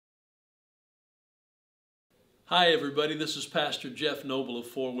Hi everybody, this is Pastor Jeff Noble of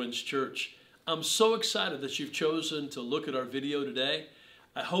Four Winds Church. I'm so excited that you've chosen to look at our video today.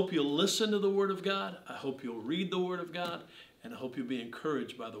 I hope you'll listen to the Word of God, I hope you'll read the Word of God, and I hope you'll be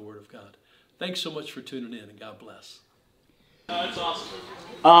encouraged by the Word of God. Thanks so much for tuning in, and God bless. That's awesome.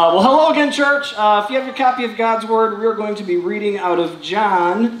 Well, hello again, church. If you have your copy of God's Word, we are going to be reading out of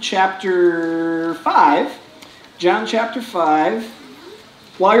John chapter 5. John chapter 5.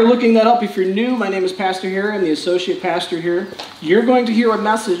 While you're looking that up, if you're new, my name is Pastor here. I'm the associate pastor here. You're going to hear a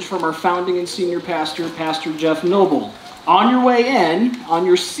message from our founding and senior pastor, Pastor Jeff Noble. On your way in, on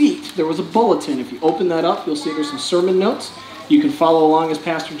your seat, there was a bulletin. If you open that up, you'll see there's some sermon notes. You can follow along as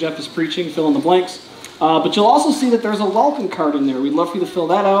Pastor Jeff is preaching, fill in the blanks. But you'll also see that there's a welcome card in there. We'd love for you to fill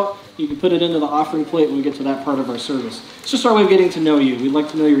that out. You can put it into the offering plate when we get to that part of our service. It's just our way of getting to know you. We'd like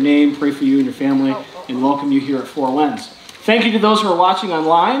to know your name, pray for you and your family, and welcome you here at Four Winds. Thank you to those who are watching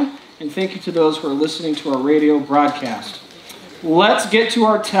online, and thank you to those who are listening to our radio broadcast. Let's get to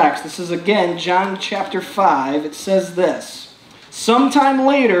our text. This is, again, John chapter 5. It says this: Sometime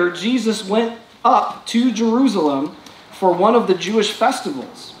later, Jesus went up to Jerusalem for one of the Jewish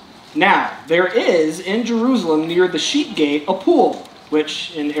festivals. Now, there is in Jerusalem near the sheep gate a pool,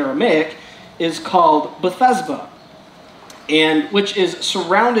 which in Aramaic is called Bethesda, and which is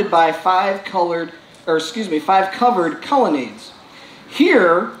surrounded by five covered colonnades.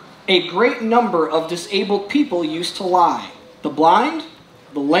 Here, a great number of disabled people used to lie: the blind,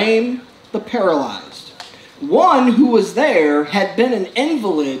 the lame, the paralyzed. One who was there had been an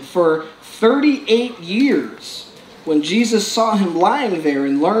invalid for 38 years. When Jesus saw him lying there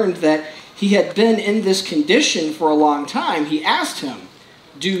and learned that he had been in this condition for a long time, he asked him,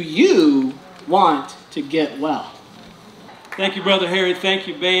 "Do you want to get well?" Thank you, Brother Harry. Thank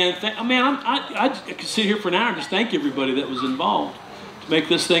you, band. I could sit here for an hour and just thank everybody that was involved to make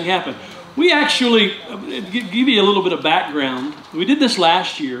this thing happen. We actually, give you a little bit of background, we did this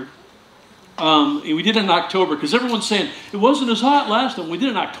last year. We did it in October because everyone's saying, it wasn't as hot last time. We did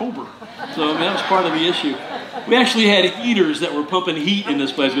it in October. So that was part of the issue. We actually had heaters that were pumping heat in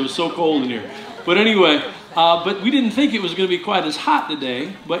this place. It was so cold in here. But anyway, but we didn't think it was going to be quite as hot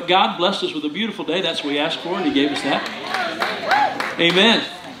today. But God blessed us with a beautiful day. That's what we asked for, and He gave us that. Amen.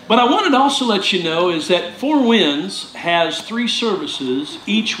 But I wanted to also let you know is that Four Winds has 3 services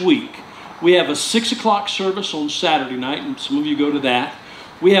each week. We have a 6 o'clock service on Saturday night, and some of you go to that.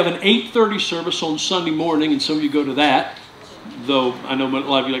 We have an 8:30 service on Sunday morning, and some of you go to that, though I know a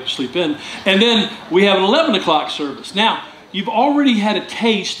lot of you like to sleep in. And then we have an 11 o'clock service. Now, you've already had a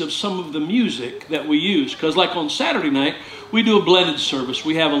taste of some of the music that we use, because like on Saturday night, we do a blended service.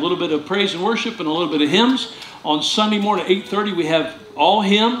 We have a little bit of praise and worship and a little bit of hymns. On Sunday morning at 8:30, we have all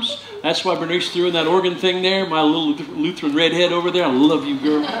hymns. That's why Bernice threw in that organ thing there, my little Lutheran redhead over there. I love you,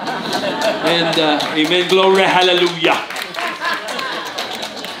 girl. And amen, glory, hallelujah.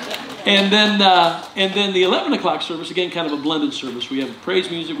 And then the 11 o'clock service, again, kind of a blended service. We have praise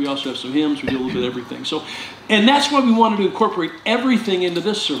music. We also have some hymns. We do a little bit of everything. So, and that's why we wanted to incorporate everything into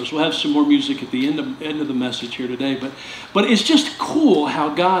this service. We'll have some more music at the end of the message here today. But it's just cool how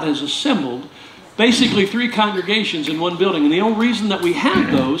God has assembled basically 3 congregations in one building. And the only reason that we have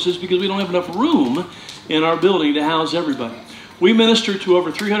those is because we don't have enough room in our building to house everybody. We minister to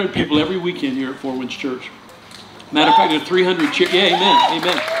over 300 people every weekend here at Four Winds Church. Matter of fact, there are 300 chairs. Yeah, amen,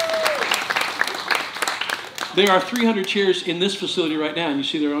 amen. There are 300 chairs in this facility right now, and you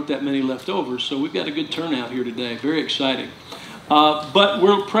see there aren't that many left over, so we've got a good turnout here today. Very exciting. But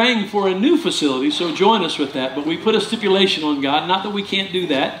we're praying for a new facility, so join us with that. But we put a stipulation on God, not that we can't do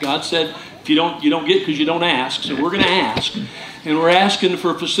that. God said, if you don't get because you don't ask, so we're going to ask. And we're asking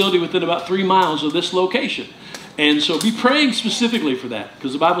for a facility within about 3 miles of this location. And so be praying specifically for that,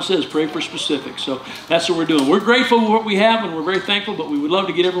 because the Bible says pray for specifics. So that's what we're doing. We're grateful for what we have, and we're very thankful, but we would love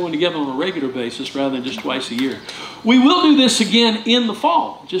to get everyone together on a regular basis rather than just twice a year. We will do this again in the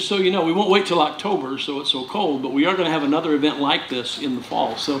fall, just so you know. We won't wait till October, so it's so cold, but we are going to have another event like this in the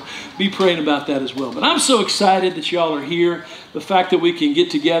fall. So be praying about that as well. But I'm so excited that y'all are here. The fact that we can get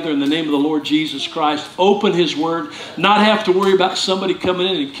together in the name of the Lord Jesus Christ, open His Word, not have to worry about somebody coming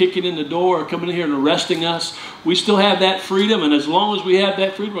in and kicking in the door or coming in here and arresting us. We still have that freedom, and as long as we have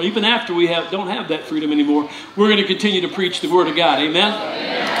that freedom, even after we don't have that freedom anymore, we're going to continue to preach the Word of God. Amen?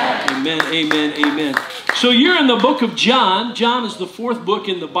 Amen, amen, amen. So you're in the book of John. John is the 4th book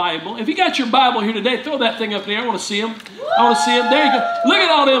in the Bible. If you got your Bible here today, throw that thing up in the air. I want to see them. I want to see them. There you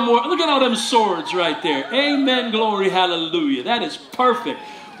go. Look at all them swords right there. Amen, glory, hallelujah. That is perfect.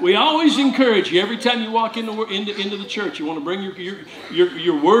 We always encourage you, every time you walk into the church, you want to bring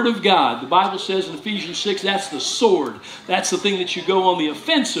your Word of God. The Bible says in Ephesians 6, that's the sword. That's the thing that you go on the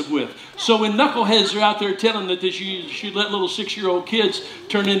offensive with. So when knuckleheads are out there telling that you should let little 6-year-old kids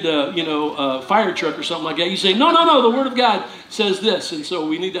turn into, a fire truck or something like that, you say, no, the Word of God says this. And so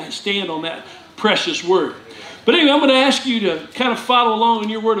we need to stand on that precious Word. But anyway, I'm going to ask you to kind of follow along in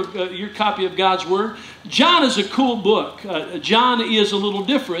your copy of God's Word. John is a cool book. John is a little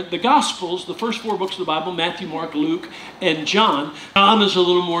different. The Gospels, the first 4 books of the Bible, Matthew, Mark, Luke, and John is a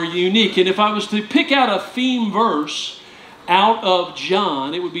little more unique. And if I was to pick out a theme verse out of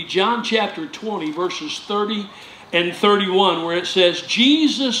John, it would be John chapter 20, verses 30 and 31, where it says,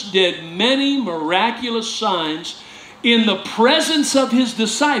 Jesus did many miraculous signs in the presence of his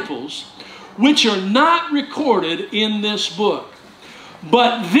disciples, which are not recorded in this book.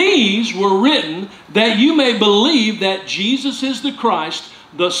 But these were written that you may believe that Jesus is the Christ,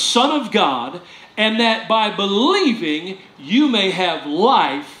 the Son of God, and that by believing you may have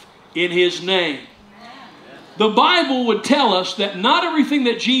life in his name. The Bible would tell us that not everything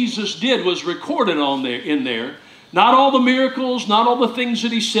that Jesus did was recorded in there. Not all the miracles, not all the things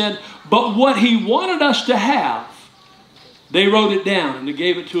that he said, but what he wanted us to have. They wrote it down and they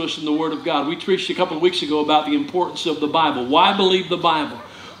gave it to us in the Word of God. We preached a couple of weeks ago about the importance of the Bible. Why believe the Bible?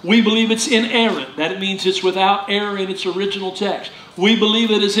 We believe it's inerrant. That means it's without error in its original text. We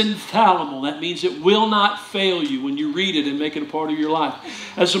believe it is infallible. That means it will not fail you when you read it and make it a part of your life.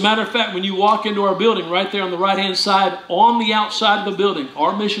 As a matter of fact, when you walk into our building, right there on the right-hand side, on the outside of the building,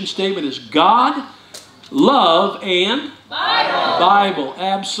 our mission statement is God, love, and Bible.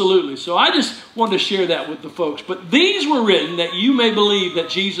 Absolutely. So I just wanted to share that with the folks. But these were written that you may believe that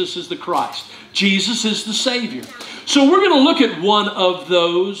Jesus is the Christ. Jesus is the Savior. So we're going to look at one of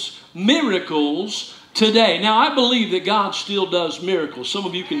those miracles today. Now, I believe that God still does miracles. Some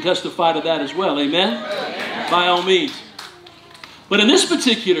of you can testify to that as well. Amen? By all means. But in this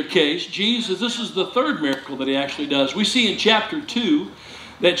particular case, Jesus, this is the third miracle that he actually does. We see in chapter 2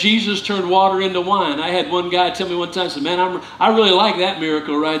 that Jesus turned water into wine. I had one guy tell me one time, said, man, I really like that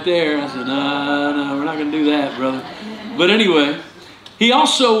miracle right there. I said, no, we're not going to do that, brother. But anyway, he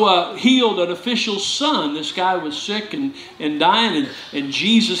also healed an official's son. This guy was sick and dying, and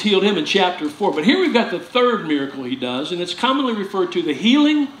Jesus healed him in chapter 4. But here we've got the third miracle he does, and it's commonly referred to the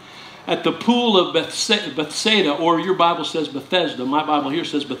healing at the pool of Bethsaida, or your Bible says Bethesda. My Bible here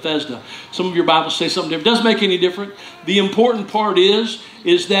says Bethesda. Some of your Bibles say something different. It doesn't make any difference. The important part is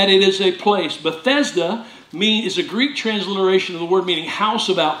that it is a place. Bethesda is a Greek transliteration of the word meaning house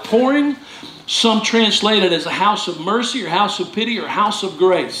of outpouring. Some translate it as a house of mercy or house of pity or house of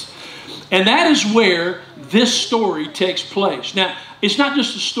grace. And that is where this story takes place. Now, it's not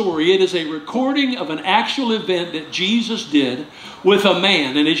just a story. It is a recording of an actual event that Jesus did with a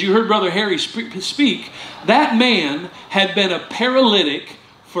man. And as you heard Brother Harry speak, that man had been a paralytic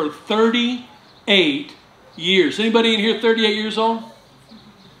for 38 years. Anybody in here 38 years old?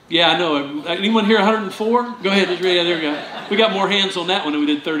 Yeah, I know. Anyone here 104? Go ahead. Yeah, there we go. We got more hands on that one than we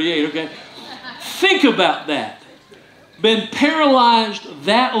did 38, okay? Think about that. Been paralyzed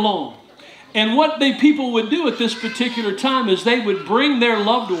that long. And what people would do at this particular time is they would bring their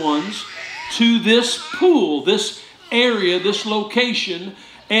loved ones to this pool, this area, this location,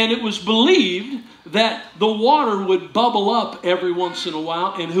 and it was believed that the water would bubble up every once in a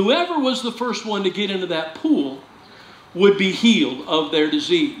while, and whoever was the first one to get into that pool would be healed of their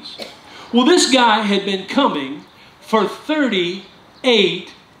disease. Well, this guy had been coming for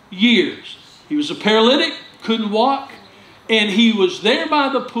 38 years. He was a paralytic, couldn't walk, and he was there by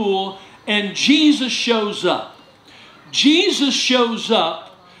the pool, and Jesus shows up. Jesus shows up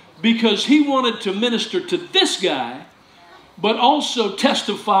because he wanted to minister to this guy, but also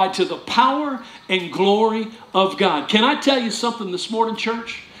testify to the power and glory of God. Can I tell you something this morning,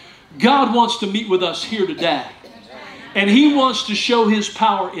 church? God wants to meet with us here today. And he wants to show his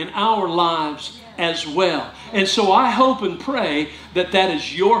power in our lives as well. And so I hope and pray that that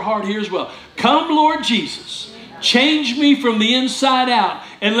is your heart here as well. Come, Lord Jesus, change me from the inside out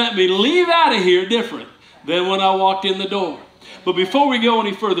and let me leave out of here different than when I walked in the door. But before we go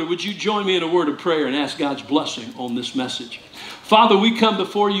any further, would you join me in a word of prayer and ask God's blessing on this message? Father, we come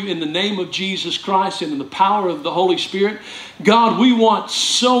before you in the name of Jesus Christ and in the power of the Holy Spirit. God, we want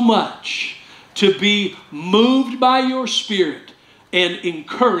so much to be moved by your Spirit and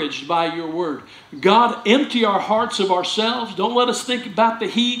encouraged by your word. God, empty our hearts of ourselves. Don't let us think about the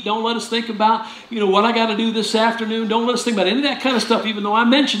heat. Don't let us think about, what I got to do this afternoon. Don't let us think about any of that kind of stuff, even though I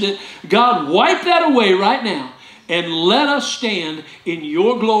mentioned it. God, wipe that away right now and let us stand in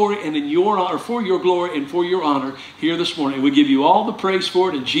your glory and in your honor, for your glory and for your honor here this morning. And we give you all the praise for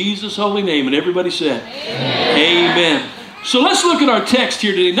it in Jesus' holy name. And everybody said, amen. Amen. So let's look at our text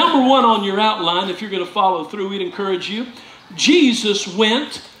here today. Number one on your outline, if you're going to follow through, we'd encourage you. Jesus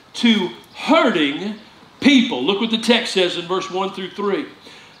went to hurting people. Look what the text says in verse 1 through 3.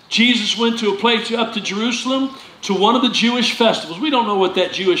 Jesus went to a place up to Jerusalem to one of the Jewish festivals. We don't know what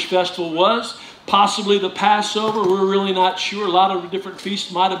that Jewish festival was. Possibly the Passover. We're really not sure. A lot of different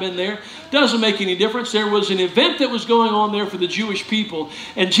feasts might have been there. Doesn't make any difference. There was an event that was going on there for the Jewish people.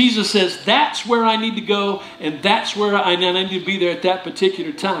 And Jesus says, that's where I need to go. And that's where I need to be there at that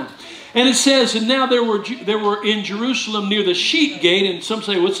particular time. And it says, and now there were in Jerusalem near the sheep gate. And some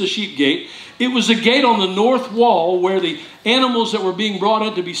say, what's the sheep gate? It was a gate on the north wall where the animals that were being brought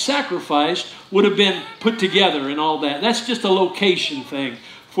in to be sacrificed would have been put together and all that. That's just a location thing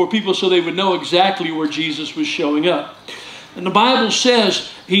for people so they would know exactly where Jesus was showing up. And the Bible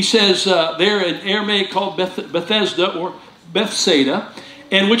says, he says there in Aramaic called Bethesda or Bethsaida,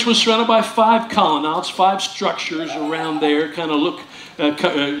 and which was surrounded by 5 colonnades, 5 structures around there, kind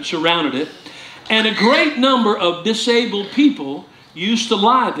of surrounded it. And a great number of disabled people used to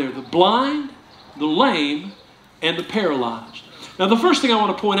lie there, the blind, the lame, and the paralyzed. Now the first thing I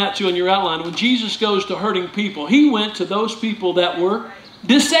want to point out to you in your outline, when Jesus goes to hurting people, he went to those people that were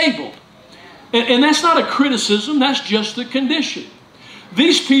disabled. And that's not a criticism, that's just the condition.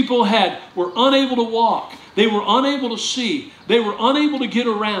 These people were unable to walk. They were unable to see. They were unable to get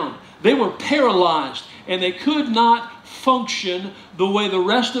around. They were paralyzed, and they could not function the way the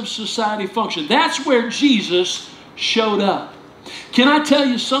rest of society functioned. That's where Jesus showed up. Can I tell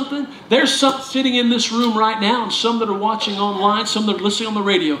you something? There's some sitting in this room right now, and some that are watching online, some that are listening on the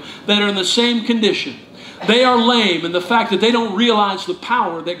radio, that are in the same condition. They are lame, and the fact that they don't realize the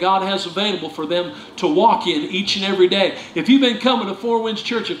power that God has available for them to walk in each and every day. If you've been coming to Four Winds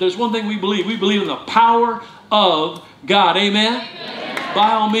Church, if there's one thing we believe in the power of God. Amen? Amen.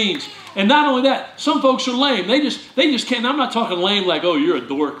 By all means. And not only that, some folks are lame. They just can't. I'm not talking lame like, oh, you're a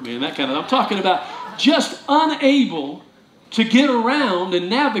dork, man, that kind of. I'm talking about just unable to get around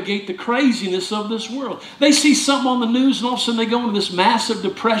and navigate the craziness of this world. They see something on the news, and all of a sudden they go into this massive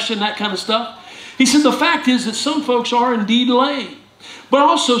depression, that kind of stuff. He said the fact is that some folks are indeed lame, but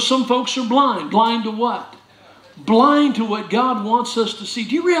also some folks are blind. Blind to what? Blind to what God wants us to see.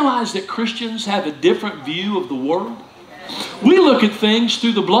 Do you realize that Christians have a different view of the world? We look at things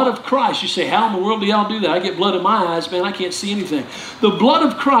through the blood of Christ. You say, how in the world do y'all do that? I get blood in my eyes, man. I can't see anything. The blood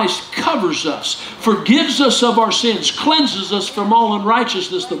of Christ covers us, forgives us of our sins, cleanses us from all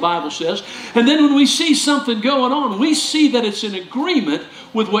unrighteousness, the Bible says. And then when we see something going on, we see that it's in agreement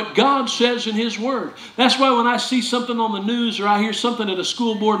with what God says in His Word. That's why when I see something on the news or I hear something at a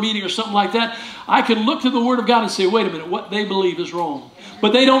school board meeting or something like that, I can look to the Word of God and say, wait a minute, what they believe is wrong.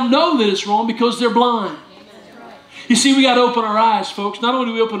 But they don't know that it's wrong because they're blind. You see, we got to open our eyes, folks. Not only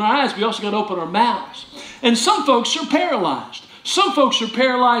do we open our eyes, we also got to open our mouths. And some folks are paralyzed. Some folks are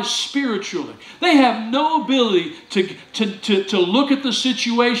paralyzed spiritually. They have no ability to look at the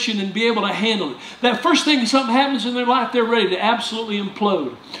situation and be able to handle it. That first thing something happens in their life, they're ready to absolutely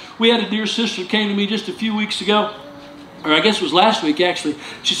implode. We had a dear sister came to me just a few weeks ago, or I guess it was last week actually.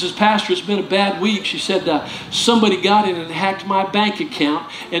 She says, Pastor, it's been a bad week. She said, somebody got in and hacked my bank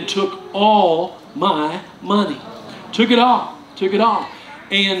account and took all my money. Took it all.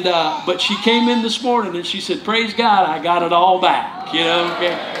 And, but she came in this morning and she said, praise God, I got it all back. You know, okay?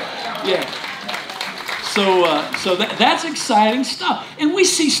 Yeah. So that's exciting stuff. And we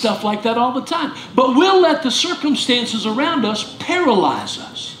see stuff like that all the time. But we'll let the circumstances around us paralyze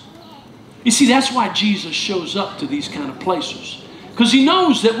us. You see, that's why Jesus shows up to these kind of places. Because He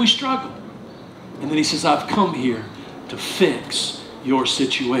knows that we struggle. And then He says, I've come here to fix your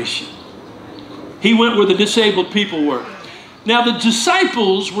situation. He went where the disabled people were. Now the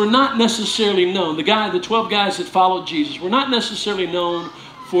disciples were not necessarily known. The 12 guys that followed Jesus were not necessarily known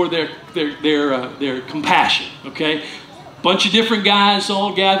for their compassion. Okay, bunch of different guys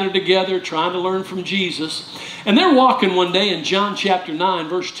all gathered together trying to learn from Jesus. And they're walking one day in John chapter 9,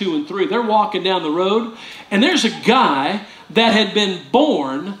 verse 2 and 3. They're walking down the road, and there's a guy that had been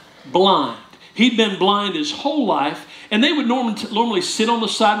born blind. He'd been blind his whole life. And they would normally sit on the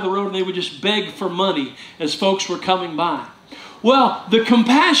side of the road and they would just beg for money as folks were coming by. Well, the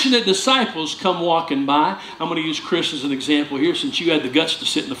compassionate disciples come walking by. I'm going to use Chris as an example here since you had the guts to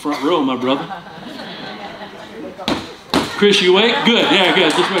sit in the front row, my brother. Chris, you awake? Good. Yeah,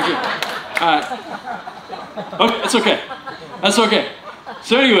 good. Just make sure. All right. Okay, that's okay. That's okay.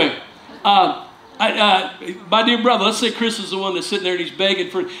 So anyway, my dear brother, let's say Chris is the one that's sitting there and he's begging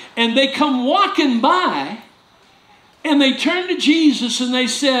for, and they come walking by. And they turned to Jesus and they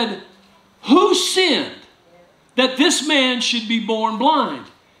said, who sinned that this man should be born blind?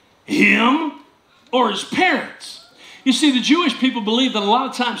 Him or his parents? You see, the Jewish people believe that a lot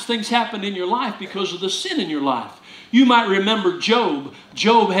of times things happen in your life because of the sin in your life. You might remember Job.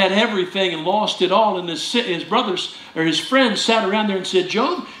 Job had everything and lost it all, and his brothers or his friends sat around there and said,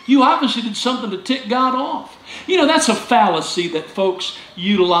 Job, you obviously did something to tick God off. You know, that's a fallacy that folks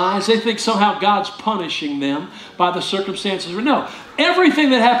utilize. They think somehow God's punishing them by the circumstances. No, everything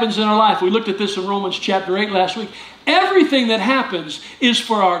that happens in our life, we looked at this in Romans chapter 8 last week, everything that happens is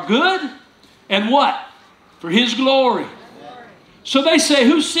for our good and what? For His glory. So they say,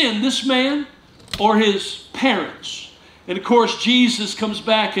 who sinned, this man or his parents? And of course, Jesus comes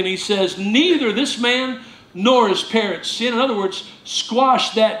back and He says, neither this man nor his parents sinned. In other words,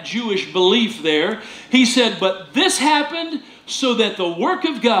 squash that Jewish belief there. He said, but this happened so that the work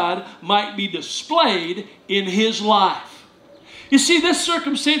of God might be displayed in his life. You see, this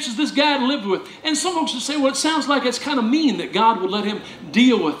circumstances this guy had lived with. And some folks would say, well, it sounds like it's kind of mean that God would let him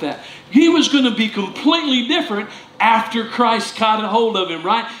deal with that. He was going to be completely different after Christ caught a hold of him,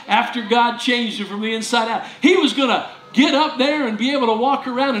 right? After God changed him from the inside out. He was going to get up there and be able to walk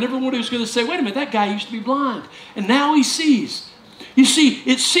around, and everyone was going to say, wait a minute, that guy used to be blind, and now he sees. You see,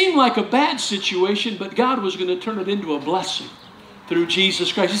 it seemed like a bad situation, but God was going to turn it into a blessing through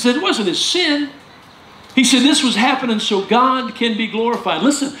Jesus Christ. He said it wasn't his sin. He said this was happening so God can be glorified.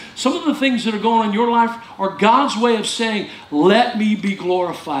 Listen, some of the things that are going on in your life are God's way of saying, let me be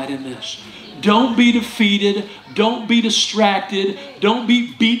glorified in this. Don't be defeated. Don't be distracted. Don't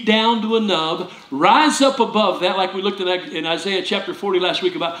be beat down to a nub. Rise up above that, like we looked at in Isaiah chapter 40 last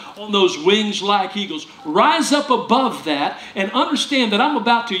week about on those wings like eagles. Rise up above that and understand that I'm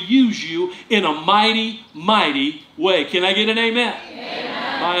about to use you in a mighty, mighty way. Can I get an amen?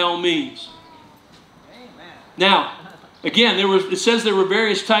 Amen. By all means. Amen. Now, again, it says there were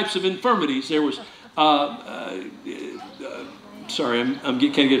various types of infirmities. There was... Sorry, I'm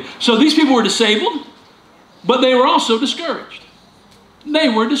getting... So these people were disabled, but they were also discouraged. They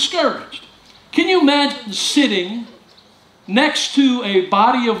were discouraged. Can you imagine sitting next to a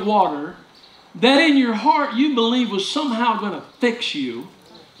body of water that in your heart you believe was somehow going to fix you,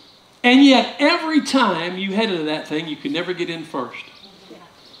 and yet every time you headed to that thing, you could never get in first?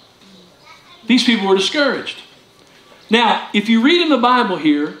 These people were discouraged. Now, if you read in the Bible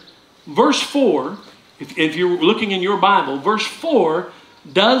here, verse 4... If you're looking in your Bible, verse 4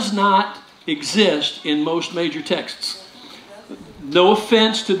 does not exist in most major texts. No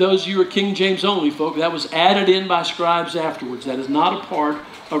offense to those of you who are King James only, folks. That was added in by scribes afterwards. That is not a part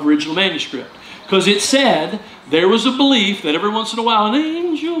of original manuscript. Because it said there was a belief that every once in a while an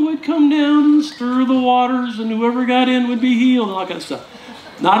angel would come down and stir the waters and whoever got in would be healed and all that kind of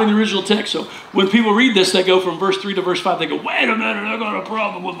stuff. Not in the original text. So when people read this, they go from verse 3 to verse 5. They go, wait a minute, I got a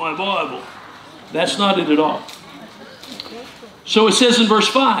problem with my Bible. That's not it at all. So it says in verse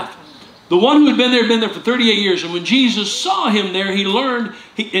 5, the one who had been there for 38 years, and when Jesus saw him there, he learned,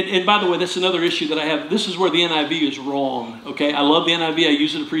 and by the way, that's another issue that I have. This is where the NIV is wrong. Okay, I love the NIV. I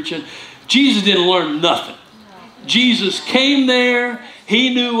use it to preach it. Jesus didn't learn nothing. Jesus came there.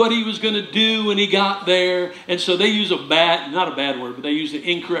 He knew what he was going to do when he got there. And so they use not a bad word, but they use the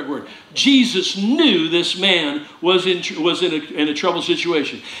incorrect word. Jesus knew this man was in a troubled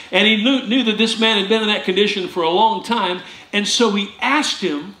situation. And he knew that this man had been in that condition for a long time. And so he asked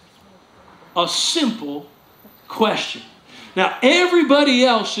him a simple question. Now, everybody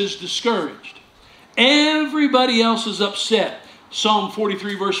else is discouraged. Everybody else is upset. Psalm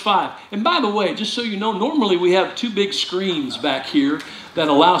 43 verse 5. And by the way, just so you know, normally we have two big screens back here that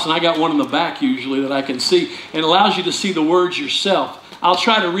allows, and I got one in the back usually that I can see, and allows you to see the words yourself. I'll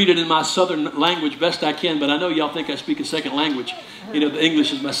try to read it in my southern language best I can, but I know y'all think I speak a second language. You know, the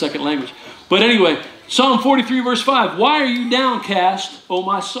English is my second language. But anyway, Psalm 43 verse 5. Why are you downcast, O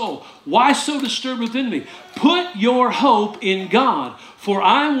my soul? Why so disturbed within me? Put your hope in God, for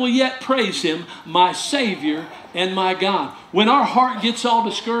I will yet praise Him, my Savior and my God. When our heart gets all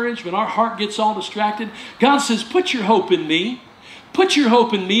discouraged, when our heart gets all distracted, God says, put your hope in me. Put your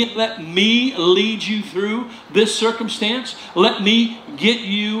hope in me and let me lead you through this circumstance. Let me get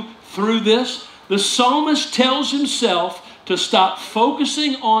you through this. The psalmist tells himself to stop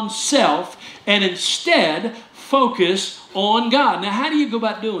focusing on self and instead focus on God. Now, how do you go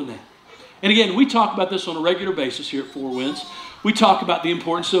about doing that? And again, we talk about this on a regular basis here at Four Winds. We talk about the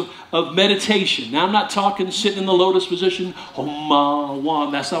importance of meditation. Now, I'm not talking sitting in the lotus position. That's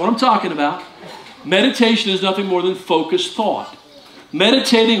not what I'm talking about. Meditation is nothing more than focused thought.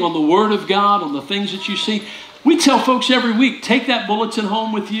 Meditating on the Word of God, on the things that you see. We tell folks every week, take that bulletin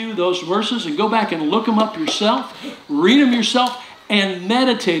home with you, those verses, and go back and look them up yourself, read them yourself, and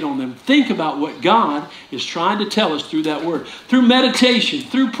meditate on them. Think about what God is trying to tell us through that word, through meditation,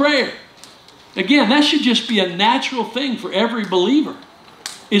 through prayer. Again, that should just be a natural thing for every believer,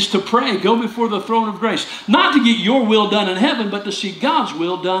 is to pray, go before the throne of grace. Not to get your will done in heaven, but to see God's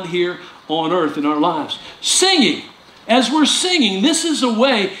will done here on earth in our lives. Singing. As we're singing, this is a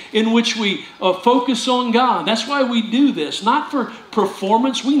way in which we focus on God. That's why we do this. Not for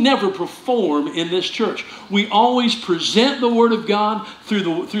performance. We never perform in this church. We always present the Word of God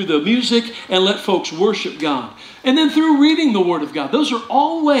through the music and let folks worship God. And then through reading the Word of God. Those are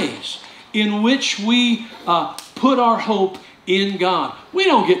all ways in which we put our hope in God. We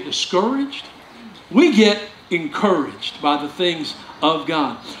don't get discouraged. We get encouraged by the things of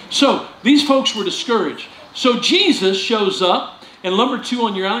God. So these folks were discouraged. So Jesus shows up, and number 2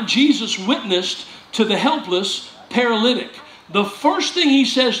 on your outline, Jesus witnessed to the helpless paralytic. The first thing he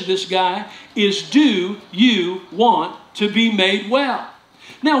says to this guy is, do you want to be made well?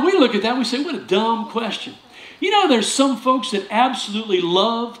 Now we look at that, we say, what a dumb question. You know, there's some folks that absolutely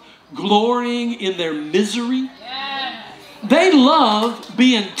love glorying in their misery. Yeah. They love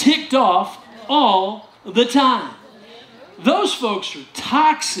being ticked off all the time. Those folks are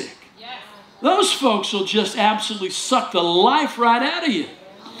toxic. Those folks will just absolutely suck the life right out of you.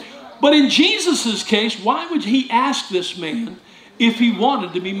 But in Jesus' case, why would he ask this man if he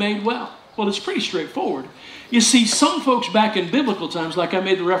wanted to be made well? Well, it's pretty straightforward. You see, some folks back in biblical times, like I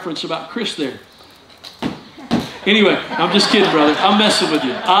made the reference about Chris there. Anyway, I'm just kidding, brother. I'm messing with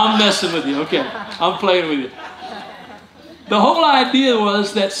you. I'm messing with you. Okay, I'm playing with you. The whole idea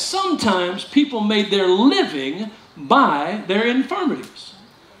was that sometimes people made their living by their infirmities.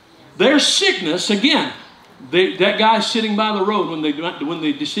 Their sickness, again, that guy sitting by the road when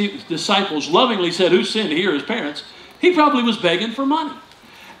the disciples lovingly said, who sinned here? His parents. He probably was begging for money.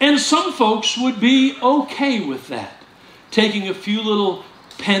 And some folks would be okay with that. Taking a few little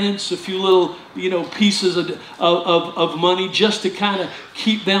penance, a few little, pieces of money just to kind of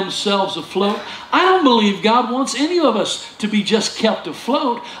keep themselves afloat. I don't believe God wants any of us to be just kept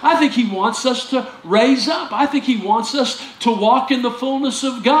afloat. I think he wants us to raise up. I think he wants us to walk in the fullness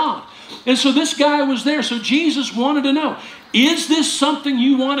of God. And so this guy was there. So Jesus wanted to know, is this something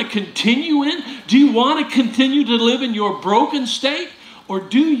you want to continue in? Do you want to continue to live in your broken state? Or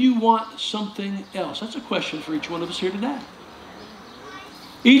do you want something else? That's a question for each one of us here today.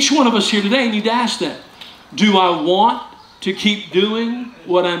 Each one of us here today need to ask that. Do I want to keep doing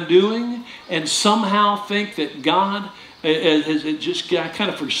what I'm doing and somehow think that God has just kind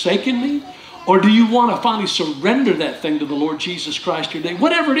of forsaken me? Or do you want to finally surrender that thing to the Lord Jesus Christ today?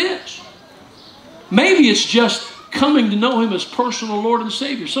 Whatever it is. Maybe it's just coming to know him as personal Lord and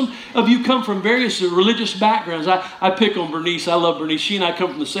Savior. Some of you come from various religious backgrounds. I pick on Bernice. I love Bernice. She and I come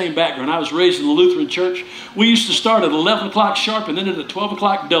from the same background. I was raised in the Lutheran church. We used to start at 11 o'clock sharp and then at 12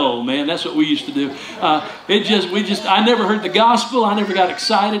 o'clock dull, man. That's what we used to do. I never heard the gospel. I never got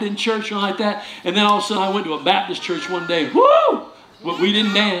excited in church or like that. And then all of a sudden I went to a Baptist church one day. Woo! But we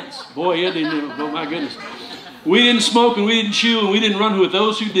didn't dance. Boy, yeah, they didn't. Oh, my goodness. We didn't smoke and we didn't chew and we didn't run with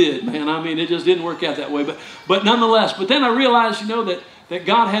those who did. Man, I mean, it just didn't work out that way. But nonetheless, but then I realized, that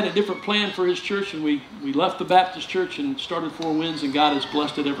God had a different plan for his church, and we left the Baptist church and started Four Winds, and God has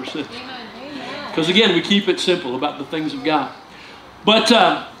blessed it ever since. Because again, we keep it simple about the things of God. But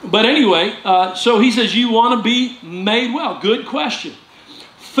anyway, so he says, you want to be made well. Good question.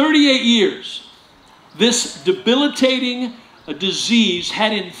 38 years, this debilitating disease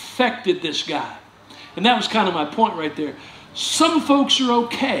had infected this guy. And that was kind of my point right there. Some folks are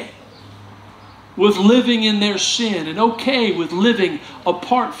okay with living in their sin and okay with living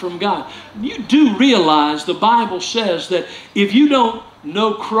apart from God. You do realize the Bible says that if you don't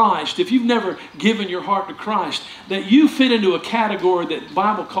know Christ, if you've never given your heart to Christ, that you fit into a category that the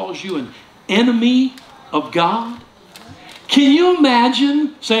Bible calls you an enemy of God. Can you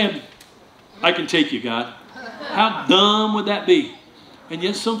imagine saying, I can take you, God? How dumb would that be? And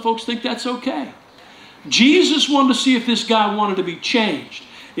yet some folks think that's okay. Jesus wanted to see if this guy wanted to be changed.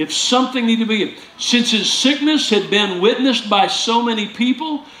 If something needed to be. Since his sickness had been witnessed by so many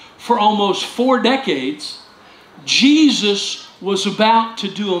people for almost 4 decades, Jesus was about to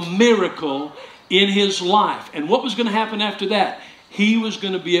do a miracle in his life. And what was going to happen after that? He was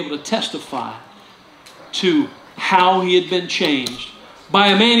going to be able to testify to how he had been changed by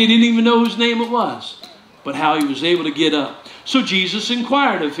a man he didn't even know whose name it was, but how he was able to get up. So Jesus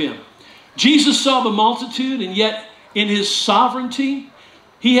inquired of him. Jesus saw the multitude, and yet in his sovereignty,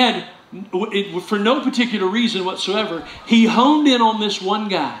 he had, for no particular reason whatsoever, he honed in on this one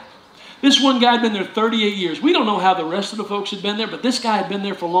guy. This one guy had been there 38 years. We don't know how the rest of the folks had been there, but this guy had been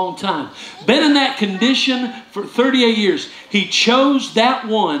there for a long time. Been in that condition for 38 years. He chose that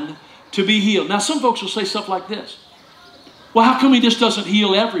one to be healed. Now, some folks will say stuff like this. Well, how come he just doesn't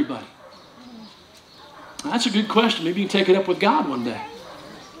heal everybody? That's a good question. Maybe you can take it up with God one day.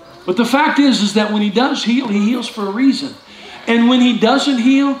 But the fact is that when he does heal, he heals for a reason. And when he doesn't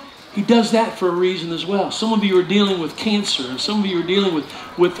heal, he does that for a reason as well. Some of you are dealing with cancer, and some of you are dealing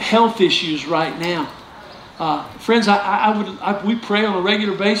with health issues right now. Friends, we pray on a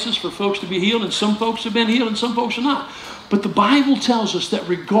regular basis for folks to be healed, and some folks have been healed and some folks are not. But the Bible tells us that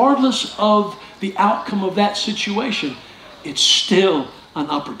regardless of the outcome of that situation, it's still an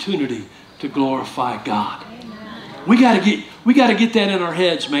opportunity to glorify God. We got to get that in our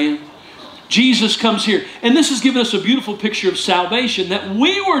heads, man. Jesus comes here. And this has given us a beautiful picture of salvation, that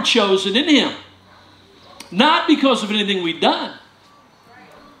we were chosen in him. Not because of anything we'd done,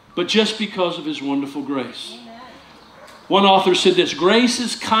 but just because of his wonderful grace. One author said this: grace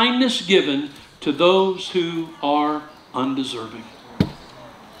is kindness given to those who are undeserving.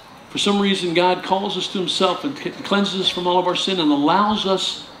 For some reason, God calls us to himself and cleanses us from all of our sin and allows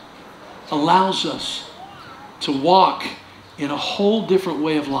us to walk in a whole different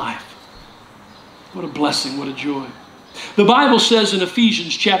way of life. What a blessing, what a joy. The Bible says in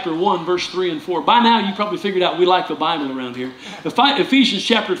Ephesians chapter 1, verse 3 and 4. By now you probably figured out we like the Bible around here. Ephesians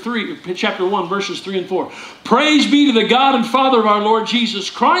chapter 1, verses 3 and 4. Praise be to the God and Father of our Lord Jesus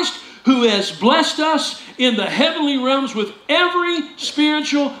Christ, who has blessed us in the heavenly realms with every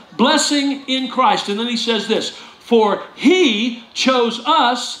spiritual blessing in Christ. And then he says this: for he chose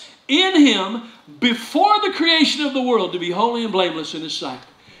us in him before the creation of the world to be holy and blameless in his sight.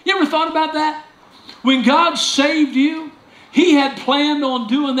 You ever thought about that? When God saved you, he had planned on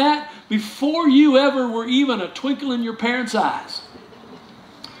doing that before you ever were even a twinkle in your parents' eyes.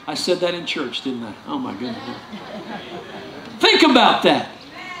 I said that in church, didn't I? Oh my goodness. Think about that.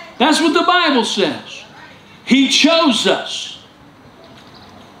 That's what the Bible says. He chose us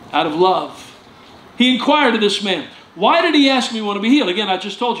out of love. He inquired of this man, why did he ask me want to be healed? Again, I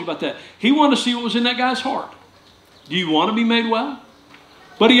just told you about that. He wanted to see what was in that guy's heart. Do you want to be made well?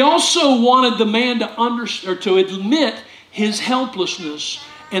 But he also wanted the man to admit his helplessness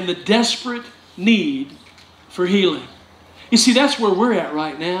and the desperate need for healing. You see, that's where we're at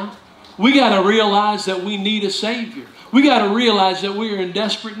right now. We got to realize that we need a Savior. We got to realize that we are in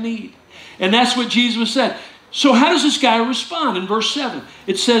desperate need. And that's what Jesus said. So how does this guy respond? In verse 7,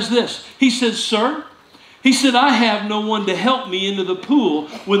 it says this. He says, sir, he said, I have no one to help me into the pool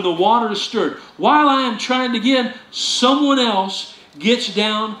when the water is stirred. While I am trying to get in, someone else gets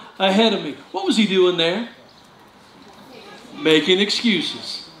down ahead of me. What was he doing there? Making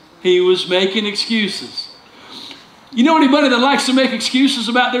excuses. He was making excuses. You know anybody that likes to make excuses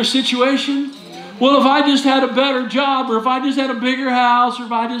about their situation? Well, if I just had a better job, or if I just had a bigger house, or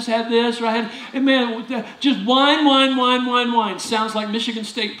if I just had this, or I had, and man, just whine, whine, whine, whine, whine. Sounds like Michigan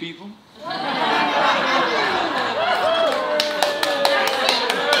State people.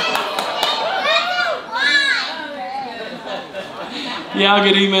 Yeah, I'll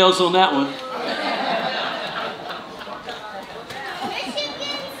get emails on that one.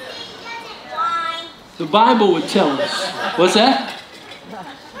 The Bible would tell us. What's that?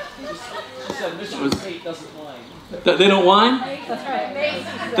 Michigan State doesn't whine. They don't whine? That's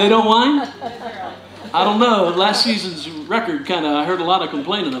right. They don't whine? I don't know. Last season's record I heard a lot of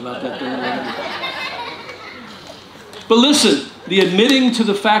complaining about that. But listen, the admitting to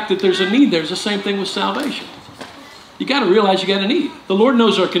the fact that there's a need, there's the same thing with salvation. You got to realize you got a need. The Lord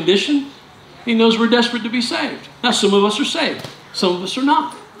knows our condition. He knows we're desperate to be saved. Now, some of us are saved. Some of us are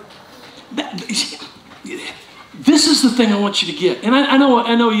not. This is the thing I want you to get. And I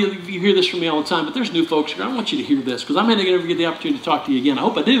know you hear this from me all the time, but there's new folks here. I want you to hear this, because I may never get the opportunity to talk to you again. I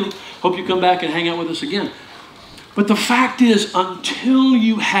hope I do. Hope you come back and hang out with us again. But the fact is, until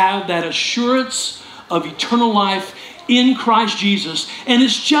you have that assurance of eternal life in Christ Jesus, and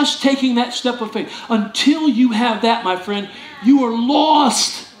it's just taking that step of faith. Until you have that, my friend, you are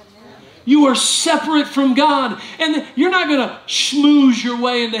lost. You are separate from God. And you're not going to schmooze your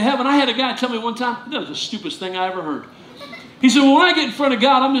way into heaven. I had a guy tell me one time, that was the stupidest thing I ever heard. He said, well, when I get in front of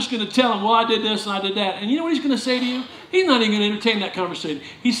God, I'm just going to tell him, well, I did this and I did that. And you know what he's going to say to you? He's not even going to entertain that conversation.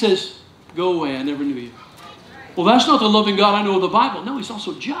 He says, go away, I never knew you. Well, that's not the loving God I know of the Bible. No, he's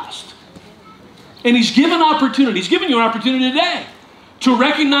also just. And he's given opportunity. He's given you an opportunity today to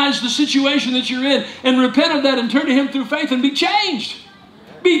recognize the situation that you're in and repent of that and turn to him through faith and be changed.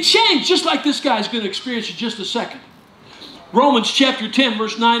 Be changed, just like this guy's going to experience in just a second. Romans chapter 10,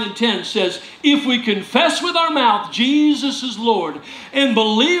 verse 9 and 10 says, if we confess with our mouth Jesus is Lord and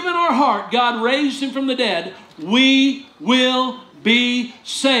believe in our heart God raised him from the dead, we will be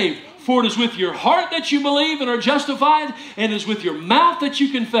saved. For it is with your heart that you believe and are justified, and it is with your mouth that you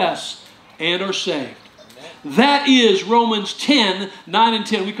confess and are saved. That is Romans 10, 9 and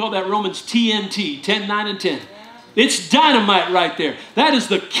 10. We call that Romans TNT, 10, 9 and 10. It's dynamite right there. That is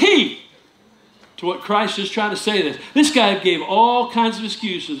the key to what Christ is trying to say. This guy gave all kinds of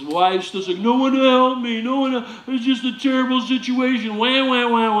excuses. Why he's still saying, no one helped me, no one, it's just a terrible situation, wah, wah,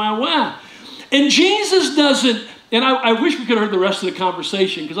 wah, wah, wah. And Jesus doesn't. And I wish we could have heard the rest of the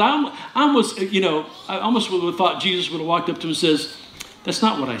conversation, because I almost would have thought Jesus would have walked up to him and says, that's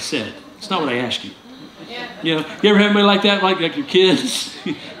not what I said. It's not what I asked you. Yeah. You know, you ever have anybody like that, like your kids?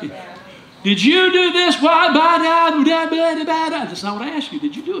 Did you do this? That's not what I asked you.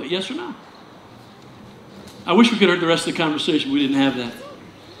 Did you do it? Yes or no? I wish we could have heard the rest of the conversation. We didn't have that.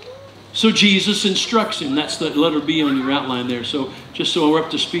 So Jesus instructs him. That's the letter B on your outline there. So just so we're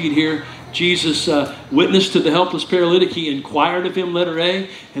up to speed here, Jesus witnessed to the helpless paralytic. He inquired of him, letter A,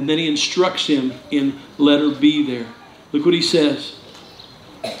 and then he instructs him in letter B there. Look what he says.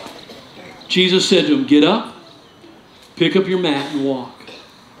 Jesus said to him, get up, pick up your mat, and walk.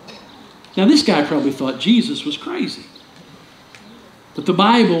 Now this guy probably thought Jesus was crazy. But the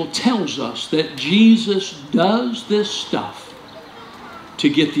Bible tells us that Jesus does this stuff to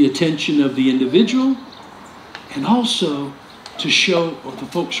get the attention of the individual and also to show the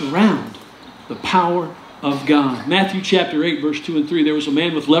folks around the power of God. Matthew chapter 8, verse 2 and 3, there was a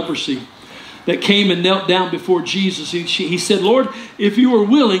man with leprosy that came and knelt down before Jesus. He said, Lord, if you are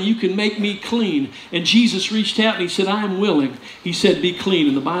willing, you can make me clean. And Jesus reached out and he said, I am willing. He said, be clean.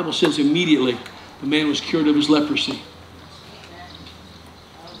 And the Bible says immediately the man was cured of his leprosy.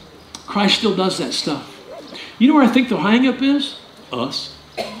 Christ still does that stuff. You know where I think the hang-up is? Us.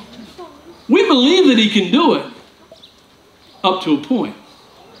 We believe that he can do it up to a point.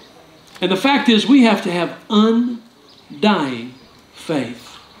 And the fact is, we have to have undying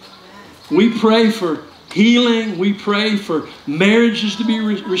faith. We pray for healing. We pray for marriages to be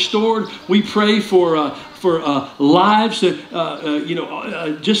restored. We pray for lives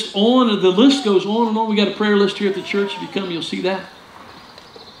that, just on. The list goes on and on. We got a prayer list here at the church. If you come, you'll see that.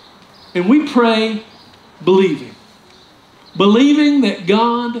 And we pray believing. Believing that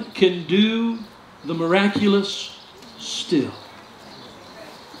God can do the miraculous still.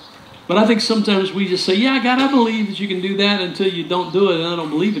 But I think sometimes we just say, yeah, God, I believe that you can do that, until you don't do it, and I don't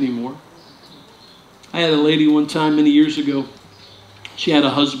believe anymore. I had a lady one time many years ago. She had a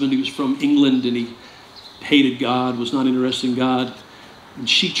husband who was from England, and he hated God, was not interested in God. And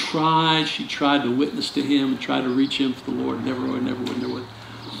she tried to witness to him and try to reach him for the Lord. Never would.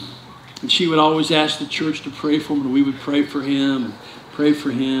 And she would always ask the church to pray for him, and we would pray for him.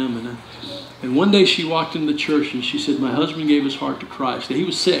 And one day she walked into the church and she said, my husband gave his heart to Christ. He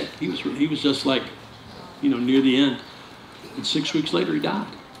was sick. He was just like, near the end. And 6 weeks later, he died.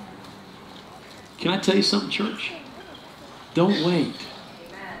 Can I tell you something, church? Don't wait.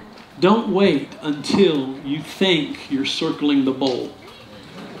 Don't wait until you think you're circling the bowl.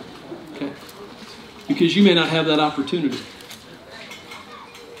 Okay? Because you may not have that opportunity.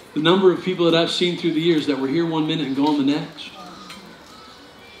 The number of people that I've seen through the years that were here one minute and gone the next.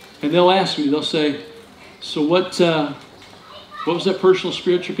 And they'll ask me, they'll say, so what was that personal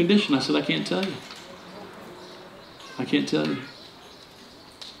spiritual condition? I said, I can't tell you. I can't tell you.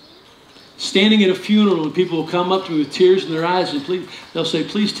 Standing at a funeral, and people will come up to me with tears in their eyes, and they'll say,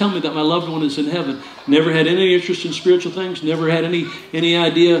 please tell me that my loved one is in heaven. Never had any interest in spiritual things, never had any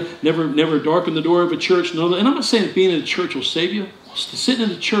idea, never darkened the door of a church. No, and I'm not saying that being in a church will save you. Sitting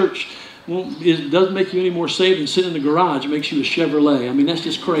in a church doesn't make you any more saved than sitting in the garage. It makes you a Chevrolet. I mean, that's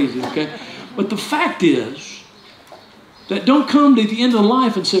just crazy, okay? But the fact is that don't come to the end of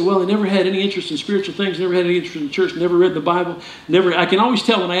life and say, well, I never had any interest in spiritual things, never had any interest in church, never read the Bible, never. I can always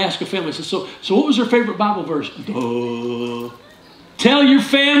tell when I ask a family, I say, so what was their favorite Bible verse? Duh. Tell your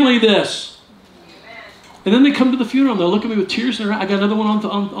family this. And then they come to the funeral and they'll look at me with tears in their eyes. I got another one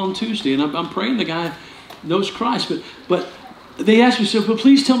on Tuesday, and I'm praying the guy knows Christ, but they ask me, well,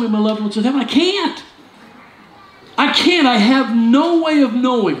 please tell me my loved one's in heaven. I can't. I have no way of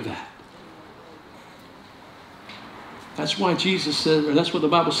knowing that. That's why Jesus said, or that's what the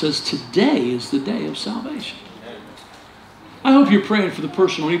Bible says, today is the day of salvation. I hope you're praying for the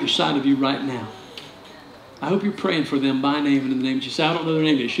person on either side of you right now. I hope you're praying for them by name and in the name of Jesus. I don't know their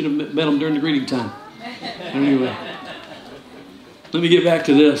name. You should have met them during the greeting time. Anyway, let me get back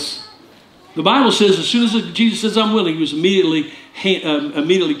to this. The Bible says as soon as Jesus says, I'm willing, he was immediately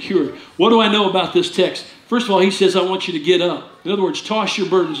cured. What do I know about this text? First of all, he says, I want you to get up. In other words, toss your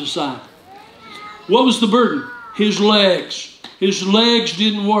burdens aside. What was the burden? His legs. His legs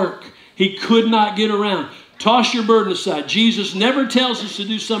didn't work. He could not get around. Toss your burden aside. Jesus never tells us to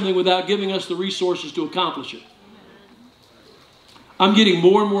do something without giving us the resources to accomplish it. I'm getting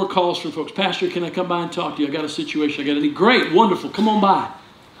more and more calls from folks. Pastor, can I come by and talk to you? I got a situation. I got to do. Great, wonderful. Come on by.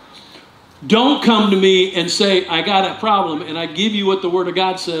 Don't come to me and say, I got a problem, and I give you what the Word of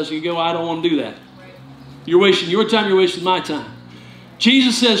God says, and you go, I don't want to do that. You're wasting your time, you're wasting my time.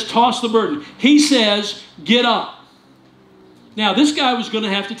 Jesus says, toss the burden. He says, get up. Now, this guy was going to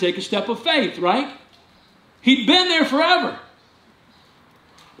have to take a step of faith, right? He'd been there forever.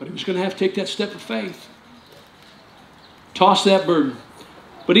 But he was going to have to take that step of faith. Toss that burden.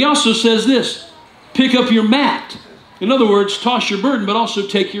 But he also says this, pick up your mat. In other words, toss your burden, but also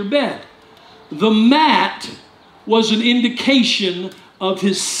take your bed. The mat was an indication of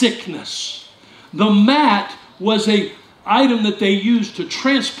his sickness. The mat was an item that they used to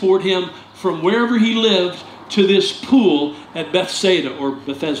transport him from wherever he lived to this pool at Bethsaida or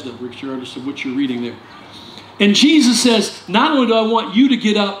Bethesda, regardless of what you're reading there. And Jesus says, not only do I want you to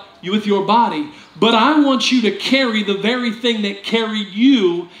get up with your body, but I want you to carry the very thing that carried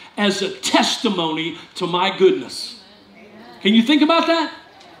you as a testimony to my goodness. Can you think about that?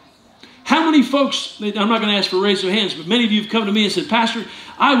 How many folks, I'm not going to ask for a raise of hands, but many of you have come to me and said, Pastor,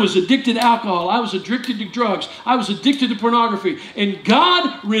 I was addicted to alcohol. I was addicted to drugs. I was addicted to pornography. And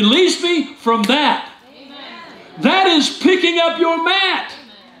God released me from that. Amen. That is picking up your mat.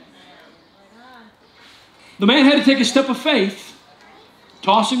 The man had to take a step of faith,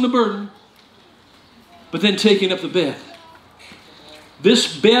 tossing the burden, but then taking up the bed.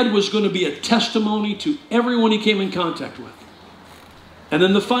 This bed was going to be a testimony to everyone he came in contact with. And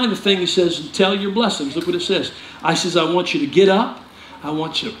then the final thing he says, tell your blessings. Look what it says. I says, I want you to get up. I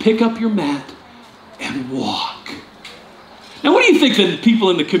want you to pick up your mat and walk. Now, what do you think the people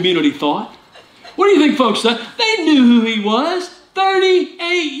in the community thought? What do you think folks thought? They knew who he was.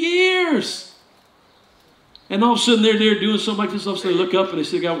 38 years. And all of a sudden they're there doing something like this. All of a sudden they look up and they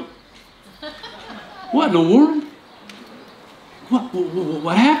say, what in the world?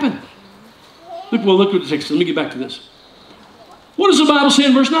 What happened? Look what it takes. Let me get back to this. What does the Bible say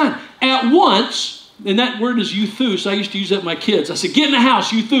in verse 9? At once, and that word is euthus. I used to use that with my kids. I said, get in the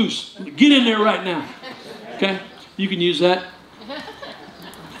house, euthus. Get in there right now. Okay? You can use that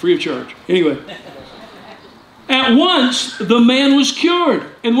free of charge. Anyway. At once, the man was cured.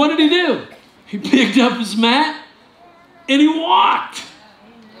 And what did he do? He picked up his mat and he walked.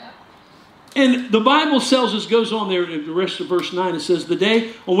 And the Bible tells us, goes on there in the rest of verse 9, it says, the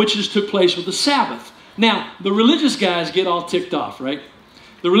day on which this took place was the Sabbath. Now, the religious guys get all ticked off, right?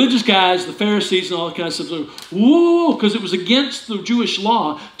 The religious guys, the Pharisees and all that kind of stuff, so, whoa, because it was against the Jewish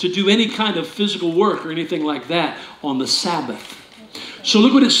law to do any kind of physical work or anything like that on the Sabbath. So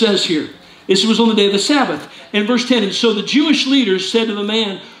look what it says here. This was on the day of the Sabbath. In verse 10, and so the Jewish leaders said to the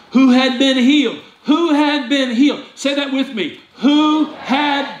man who had been healed. Who had been healed? Say that with me. Who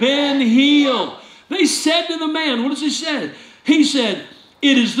had been healed? They said to the man, what does he say? He said,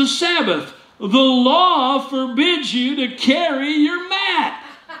 it is the Sabbath. The law forbids you to carry your mat.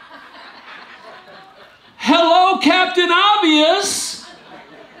 Hello, Captain Obvious.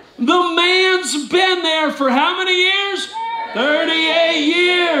 The man's been there for how many years? 38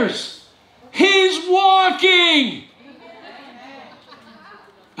 years. He's walking.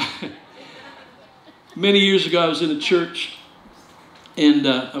 Many years ago, I was in a church, and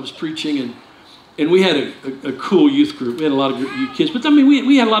I was preaching, and we had a cool youth group. We had a lot of youth kids. But I mean,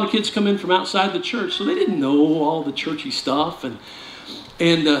 we had a lot of kids come in from outside the church, so they didn't know all the churchy stuff. And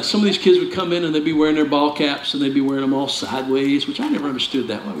some of these kids would come in, and they'd be wearing their ball caps, and they'd be wearing them all sideways, which I never understood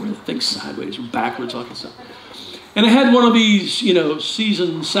that. Why wear the things sideways or backwards, all that stuff. And I had one of these,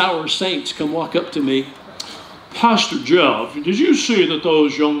 seasoned sour saints come walk up to me. Pastor Jeff, did you see that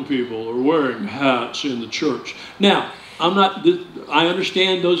those young people are wearing hats in the church? Now, I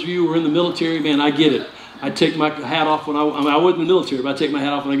understand those of you who are in the military, man, I get it. I take my hat off when I wasn't in the military, but I take my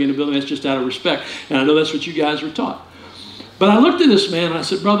hat off when I get in the building. That's just out of respect. And I know that's what you guys were taught. But I looked at this man and I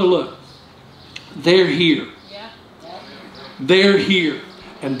said, brother, look, they're here. They're here.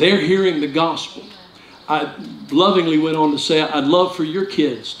 And they're hearing the gospel. I lovingly went on to say, I'd love for your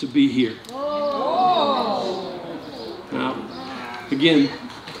kids to be here. Now, again,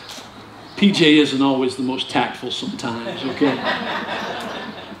 PJ isn't always the most tactful sometimes, okay?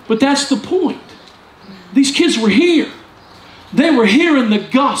 But that's the point. These kids were here. They were hearing the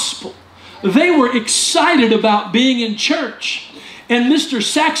gospel. They were excited about being in church. And Mr.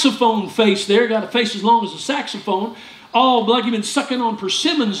 Saxophone Face there, got a face as long as a saxophone, all like he'd been sucking on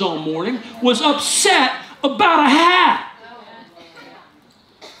persimmons all morning, was upset about a hat.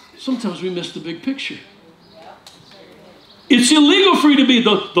 Sometimes we miss the big picture. It's illegal for you to be,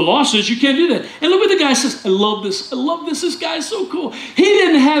 the law says you can't do that. And look what the guy says. I love this. I love this. This guy's so cool. He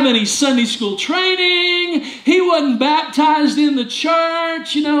didn't have any Sunday school training. He wasn't baptized in the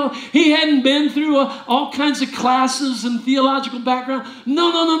church. You know, he hadn't been through all kinds of classes and theological background.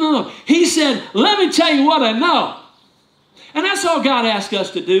 No. He said, let me tell you what I know. And that's all God asks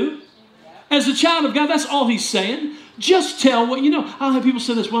us to do. As a child of God, that's all he's saying. Just tell what you know. I'll have people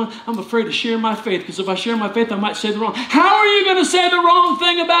say this, well, I'm afraid to share my faith because if I share my faith, I might say the wrong. How are you going to say the wrong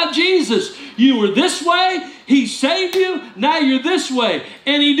thing about Jesus? You were this way. He saved you. Now you're this way.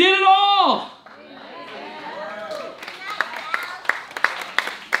 And he did it all.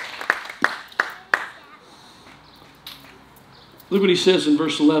 Look what he says in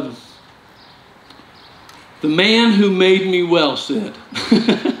verse 11. The man who made me well said.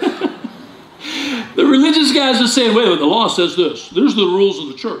 The religious guys are saying, wait, the law says this. There's the rules of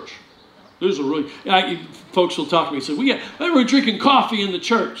the church. There's a rule. Folks will talk to me and say, we're drinking coffee in the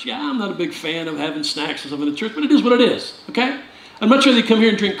church. Yeah, I'm not a big fan of having snacks and stuff in the church, but it is what it is, okay? I'd much rather come here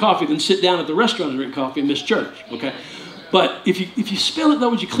and drink coffee than sit down at the restaurant and drink coffee and miss church, okay? But if you spill it, though,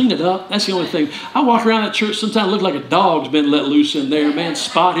 would you clean it up? That's the only thing. I walk around that church, sometimes look like a dog's been let loose in there. Man,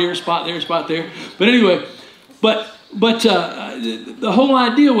 spot here, spot there, spot there. But anyway, but the whole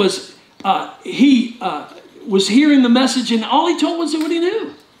idea was he was hearing the message, and all he told was what he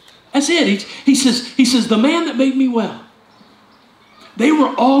knew. That's it. He says, the man that made me well. They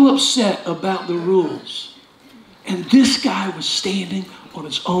were all upset about the rules. And this guy was standing on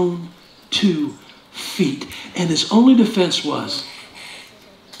his own 2 feet. And his only defense was,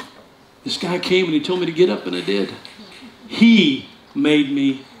 this guy came and he told me to get up, and I did. He made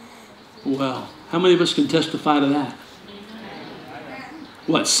me well. How many of us can testify to that?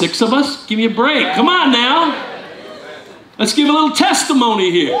 What, 6 of us? Give me a break. Come on now. Let's give a little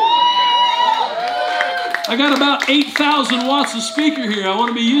testimony here. I got about 8,000 watts of speaker here. I want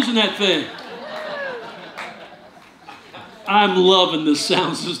to be using that thing. I'm loving this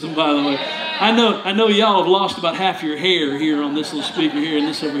sound system, by the way. I know y'all have lost about half your hair here on this little speaker here and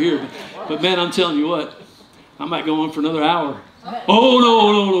this over here. But man, I'm telling you what. I might go on for another hour. Oh,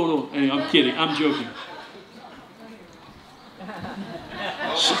 no. Hey, I'm kidding. I'm joking.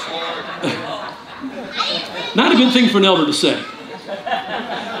 Not a good thing for an elder to say.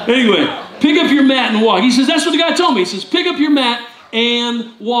 Anyway, pick up your mat and walk. He says, that's what the guy told me. He says, pick up your mat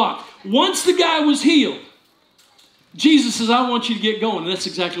and walk. Once the guy was healed, Jesus says, I want you to get going. And that's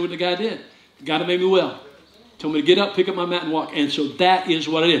exactly what the guy did. The guy that made me well. Told me to get up, pick up my mat and walk. And so that is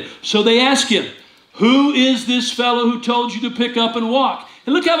what I did. So they asked him, who is this fellow who told you to pick up and walk?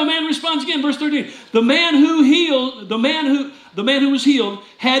 And look how the man responds again, verse 13. The man who was healed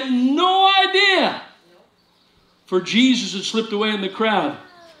had no idea. For Jesus had slipped away in the crowd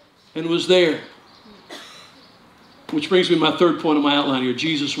and was there. Which brings me to my third point of my outline here.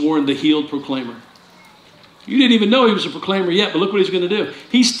 Jesus warned the healed proclaimer. You didn't even know he was a proclaimer yet, but look what he's going to do.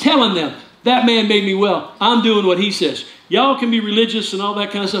 He's telling them, that man made me well. I'm doing what he says. Y'all can be religious and all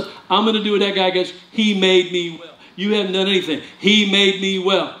that kind of stuff. I'm going to do what that guy goes. He made me well. You haven't done anything. He made me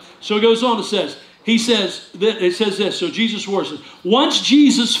well. So it goes on, it says this. So Jesus warns us. Once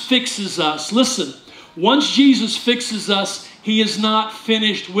Jesus fixes us, listen, once Jesus fixes us, he is not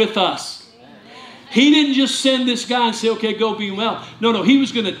finished with us. He didn't just send this guy and say, okay, go be well. No, he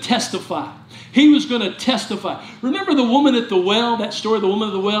was going to testify. He was going to testify. Remember the woman at the well, that story of the woman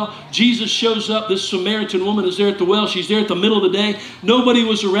at the well? Jesus shows up. This Samaritan woman is there at the well. She's there at the middle of the day. Nobody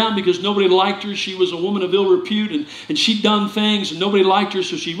was around because nobody liked her. She was a woman of ill repute, and she'd done things, and nobody liked her,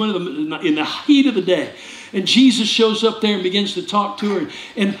 so she went in the heat of the day. And Jesus shows up there and begins to talk to her.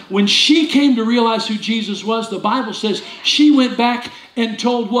 And when she came to realize who Jesus was, the Bible says she went back and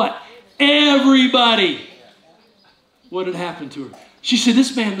told what? Everybody what had happened to her. She said,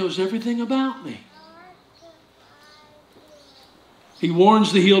 this man knows everything about me. He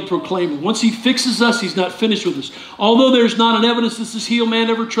warns the healed proclaimer. Once he fixes us, he's not finished with us. Although there's not an evidence that this healed man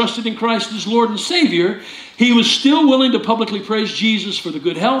ever trusted in Christ as Lord and Savior, he was still willing to publicly praise Jesus for the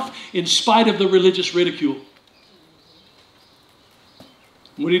good health in spite of the religious ridicule.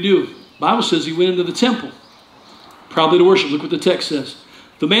 What did he do? The Bible says he went into the temple, probably to worship. Look what the text says.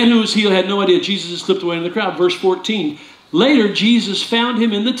 The man who was healed had no idea Jesus had slipped away in the crowd. Verse 14. Later, Jesus found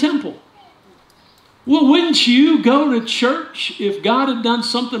him in the temple. Well, wouldn't you go to church if God had done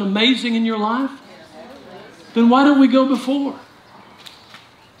something amazing in your life? Then why don't we go before?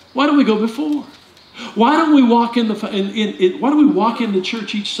 Why don't we go before? Why don't we walk why don't we walk into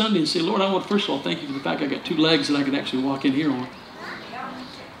church each Sunday and say, Lord, I want, first of all, thank you for the fact I got 2 legs that I can actually walk in here on.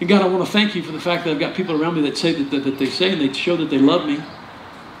 And God, I want to thank you for the fact that I've got people around me that say that they say and they show that they love me,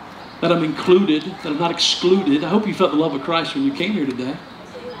 that I'm included, that I'm not excluded. I hope you felt the love of Christ when you came here today.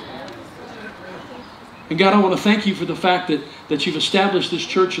 And God, I want to thank you for the fact that you've established this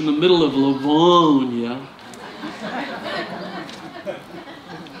church in the middle of Livonia.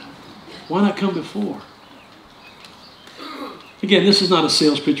 Why not come before? Again, this is not a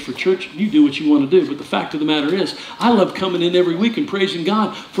sales pitch for church. You do what you want to do. But the fact of the matter is, I love coming in every week and praising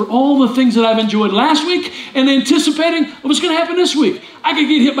God for all the things that I've enjoyed last week and anticipating what's going to happen this week. I could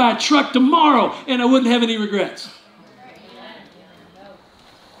get hit by a truck tomorrow and I wouldn't have any regrets.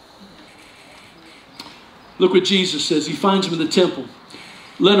 Look what Jesus says. He finds him in the temple.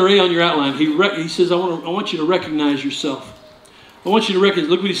 Letter A on your outline. He says, I want you to recognize yourself. I want you to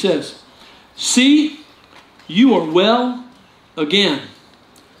recognize. Look what he says. See, you are well again.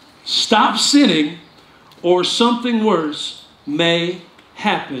 Stop sinning or something worse may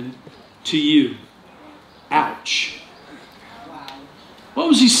happen to you. Ouch. What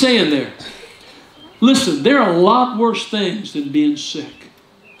was he saying there? Listen, there are a lot worse things than being sick.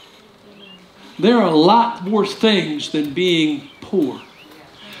 There are a lot worse things than being poor.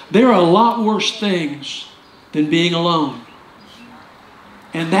 There are a lot worse things than being alone.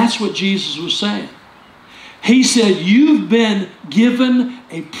 And that's what Jesus was saying. He said, you've been given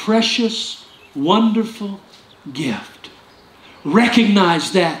a precious, wonderful gift.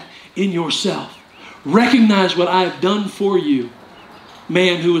 Recognize that in yourself. Recognize what I have done for you.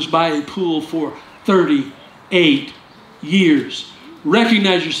 Man who was by a pool for 38 years.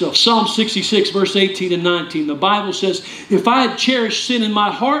 Recognize yourself. Psalm 66, verse 18 and 19. The Bible says, if I had cherished sin in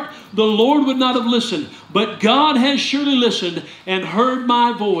my heart, the Lord would not have listened. But God has surely listened and heard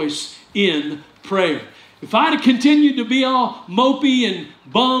my voice in prayer. If I'd have continued to be all mopey and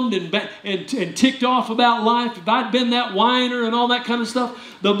bummed and ticked off about life, if I'd been that whiner and all that kind of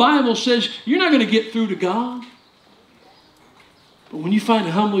stuff, the Bible says you're not going to get through to God. But when you find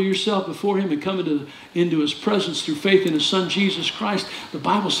to humble yourself before Him and come into His presence through faith in His Son, Jesus Christ, the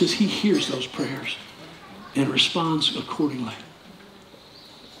Bible says He hears those prayers and responds accordingly.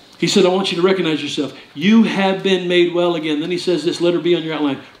 He said, I want you to recognize yourself. You have been made well again. Then He says this, letter B on your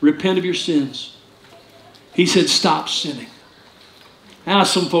outline. Repent of your sins. He said, stop sinning. Now,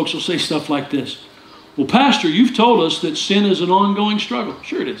 some folks will say stuff like this. Well, Pastor, you've told us that sin is an ongoing struggle.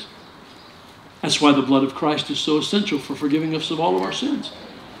 Sure it is. That's why the blood of Christ is so essential for forgiving us of all of our sins.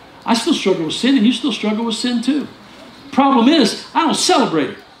 I still struggle with sin, and you still struggle with sin too. Problem is, I don't celebrate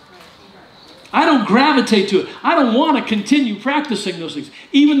it. I don't gravitate to it. I don't want to continue practicing those things.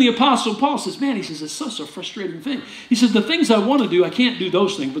 Even the Apostle Paul says, man, he says, it's such a frustrating thing. He says, the things I want to do, I can't do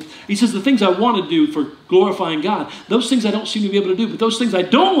those things. But he says, the things I want to do for glorifying God, those things I don't seem to be able to do. But those things I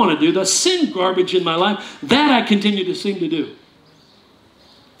don't want to do, the sin garbage in my life, that I continue to seem to do.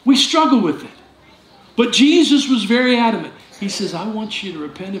 We struggle with it. But Jesus was very adamant. He says, I want you to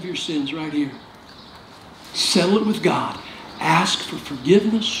repent of your sins right here. Settle it with God. Ask for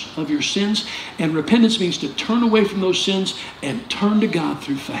forgiveness of your sins. And repentance means to turn away from those sins and turn to God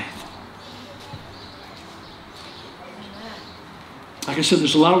through faith. Like I said,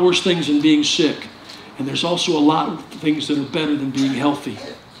 there's a lot of worse things than being sick. And there's also a lot of things that are better than being healthy.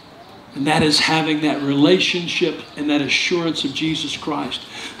 And that is having that relationship and that assurance of Jesus Christ.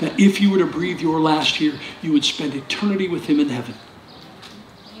 That if you were to breathe your last here, you would spend eternity with Him in heaven.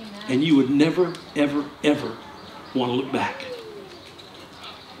 And you would never, ever, ever want to look back.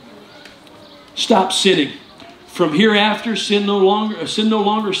 Stop sinning. From hereafter, sin no longer, sin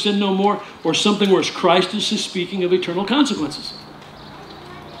no more, or something worse. Christ is speaking of eternal consequences.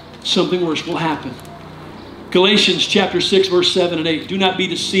 Something worse will happen. Galatians chapter 6, verse 7 and 8. Do not be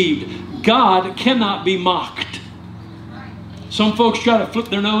deceived. God cannot be mocked. Some folks try to flip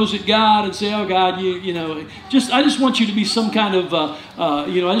their nose at God and say, oh God, I just want you to be some kind of, I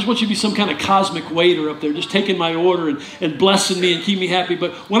just want you to be some kind of cosmic waiter up there, just taking my order and blessing me and keep me happy.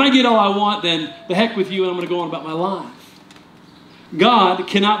 But when I get all I want, then the heck with you and I'm going to go on about my life. God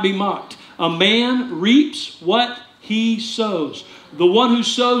cannot be mocked. A man reaps what he sows. The one who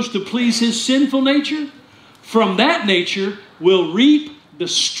sows to please his sinful nature, from that nature will reap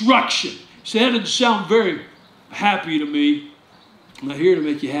destruction. See, that doesn't sound very happy to me. I'm not here to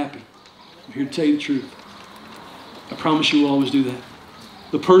make you happy. I'm here to tell you the truth. I promise you will always do that.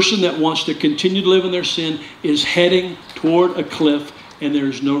 The person that wants to continue to live in their sin is heading toward a cliff and there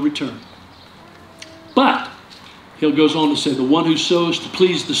is no return. But he goes on to say, the one who sows to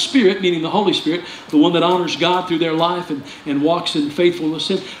please the Spirit, meaning the Holy Spirit, the one that honors God through their life and walks in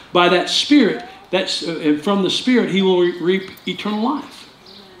faithfulness, by that Spirit, and from the Spirit, he will reap eternal life.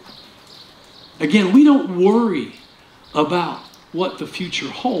 Again, we don't worry about what the future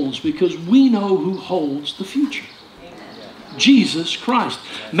holds because we know who holds the future. Jesus Christ.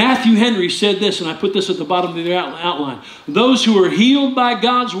 Matthew Henry said this, and I put this at the bottom of the outline. Those who are healed by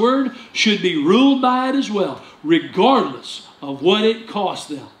God's word should be ruled by it as well, regardless of what it costs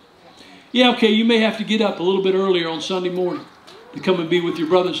them. Yeah, okay, you may have to get up a little bit earlier on Sunday morning to come and be with your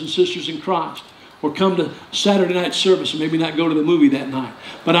brothers and sisters in Christ, or come to Saturday night service and maybe not go to the movie that night.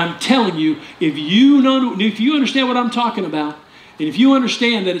 But I'm telling you, if you understand what I'm talking about, and if you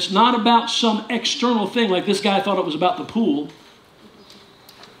understand that it's not about some external thing like this guy thought it was about the pool,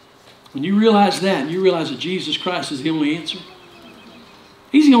 when you realize that, and you realize that Jesus Christ is the only answer,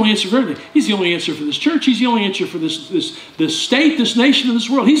 He's the only answer for everything. He's the only answer for this church. He's the only answer for this state, this nation, and this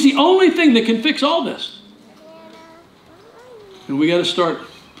world. He's the only thing that can fix all this. And we got to start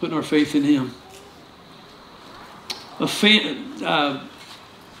putting our faith in Him.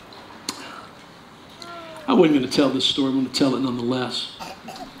 I wasn't going to tell this story. I'm going to tell it nonetheless.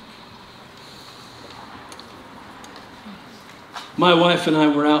 My wife and I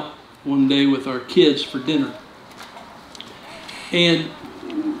were out one day with our kids for dinner. And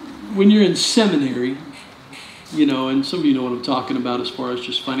when you're in seminary, you know, and some of you know what I'm talking about as far as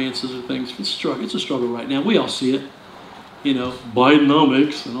just finances or things, it's a struggle right now. We all see it. You know,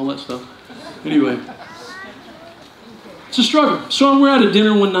 Bidenomics and all that stuff. Anyway, it's a struggle. So we're out at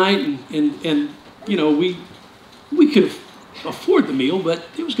dinner one night, and you know, we could afford the meal, but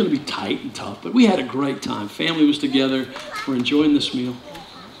it was going to be tight and tough. But we had a great time. Family was together. We're enjoying this meal.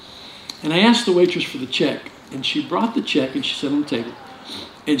 And I asked the waitress for the check, and she brought the check, and she set it on the table.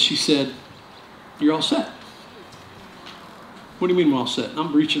 And she said, "You're all set." "What do you mean we're all set?" And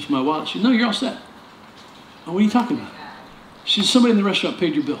I'm reaching for my wallet. She said, "No, you're all set." "Oh, what are you talking about?" She said, "Somebody in the restaurant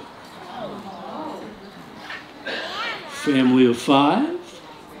paid your bill." Family of 5.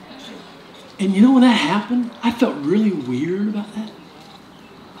 And you know when that happened, I felt really weird about that.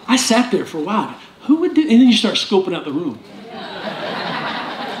 I sat there for a while. Who would do? And then you start scoping out the room.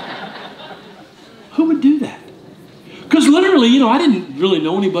 Who would do that? Because literally, you know, I didn't really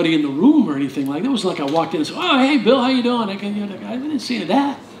know anybody in the room or anything like that. It was like I walked in and said, "Oh, hey, Bill, how you doing?" I didn't see any of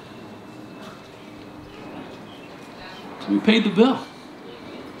that. So we paid the bill.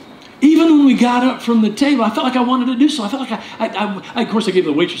 Even when we got up from the table, I felt like I wanted to do so. I felt like I of course, I gave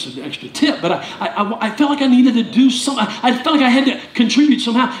the waitress an extra tip, but I felt like I needed to do something. I felt like I had to contribute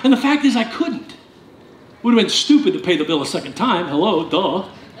somehow. And the fact is, I couldn't. It would have been stupid to pay the bill a second time. Hello, duh.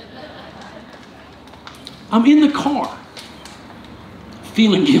 I'm in the car,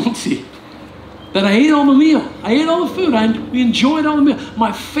 feeling guilty that I ate all the meal. I ate all the food. We enjoyed all the meal.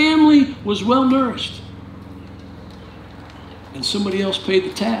 My family was well nourished. And somebody else paid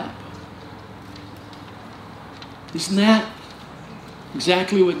the tab. Isn't that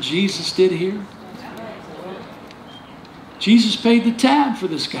exactly what Jesus did here? Jesus paid the tab for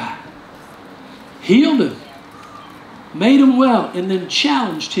this guy. Healed him. Made him well. And then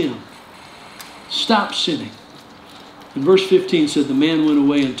challenged him. Stop sinning. And verse 15 said, the man went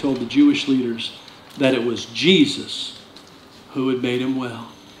away and told the Jewish leaders that it was Jesus who had made him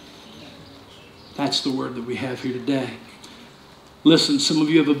well. That's the word that we have here today. Listen, some of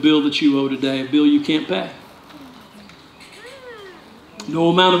you have a bill that you owe today, a bill you can't pay. No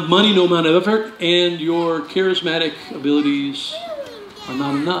amount of money, no amount of effort, and your charismatic abilities are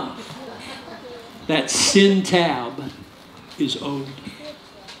not enough. That sin tab is owed.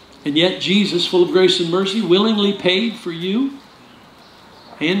 And yet Jesus, full of grace and mercy, willingly paid for you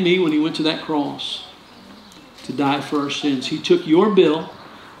and me when he went to that cross to die for our sins. He took your bill,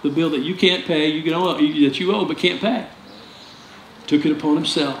 the bill that you can't pay, that you owe but can't pay. Took it upon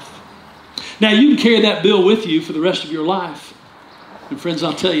himself. Now you can carry that bill with you for the rest of your life. And friends,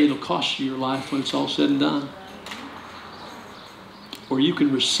 I'll tell you, it'll cost you your life when it's all said and done. Or you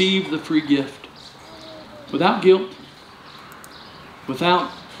can receive the free gift without guilt,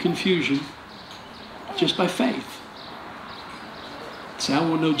 without confusion, just by faith. Say, I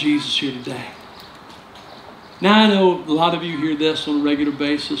want to know Jesus here today. Now I know a lot of you hear this on a regular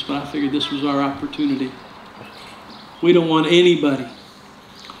basis, but I figured this was our opportunity. We don't want anybody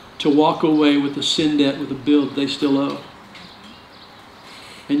to walk away with a sin debt, with a bill that they still owe.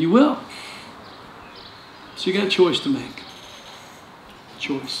 And you will. So you got a choice to make.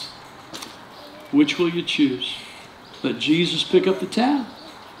 Choice. Which will you choose? Let Jesus pick up the tab?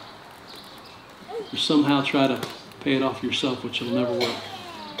 Or somehow try to pay it off yourself, which will never work?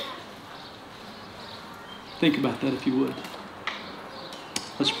 Think about that if you would.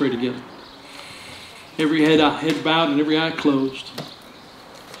 Let's pray together. Every head bowed and every eye closed.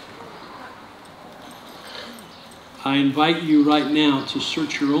 I invite you right now to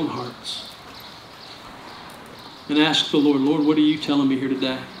search your own hearts and ask the Lord, Lord, what are you telling me here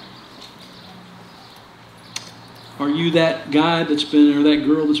today? Are you that guy that's been, or that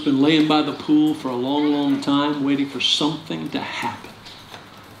girl that's been laying by the pool for a long, long time waiting for something to happen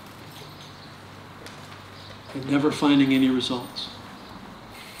and never finding any results?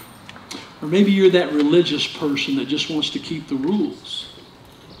 Or maybe you're that religious person that just wants to keep the rules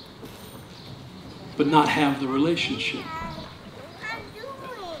but not have the relationship.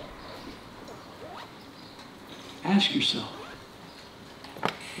 Ask yourself,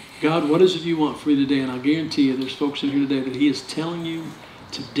 God, what is it you want for me today? And I'll guarantee you there's folks in here today that He is telling you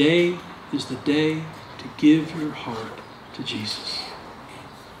today is the day to give your heart to Jesus.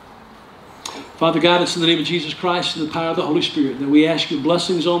 Father God, it's in the name of Jesus Christ and the power of the Holy Spirit that we ask your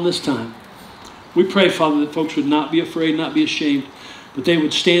blessings on this time. We pray, Father, that folks would not be afraid, not be ashamed, but they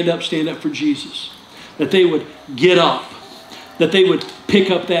would stand up for Jesus. That they would get up, that they would pick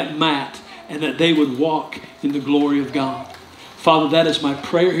up that mat, and that they would walk in the glory of God. Father, that is my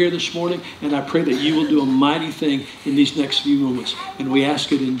prayer here this morning, and I pray that you will do a mighty thing in these next few moments. And we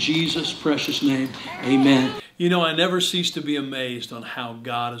ask it in Jesus' precious name. Amen. You know, I never cease to be amazed on how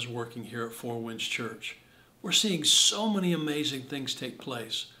God is working here at Four Winds Church. We're seeing so many amazing things take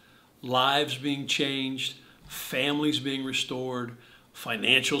place. Lives being changed, families being restored,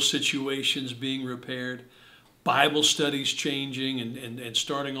 financial situations being repaired, Bible studies changing and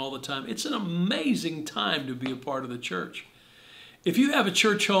starting all the time. It's an amazing time to be a part of the church. If you have a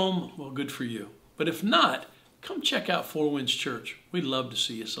church home, well, good for you. But if not, come check out Four Winds Church. We'd love to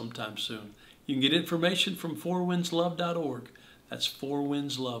see you sometime soon. You can get information from fourwindslove.org. That's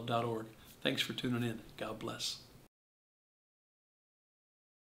fourwindslove.org. Thanks for tuning in. God bless.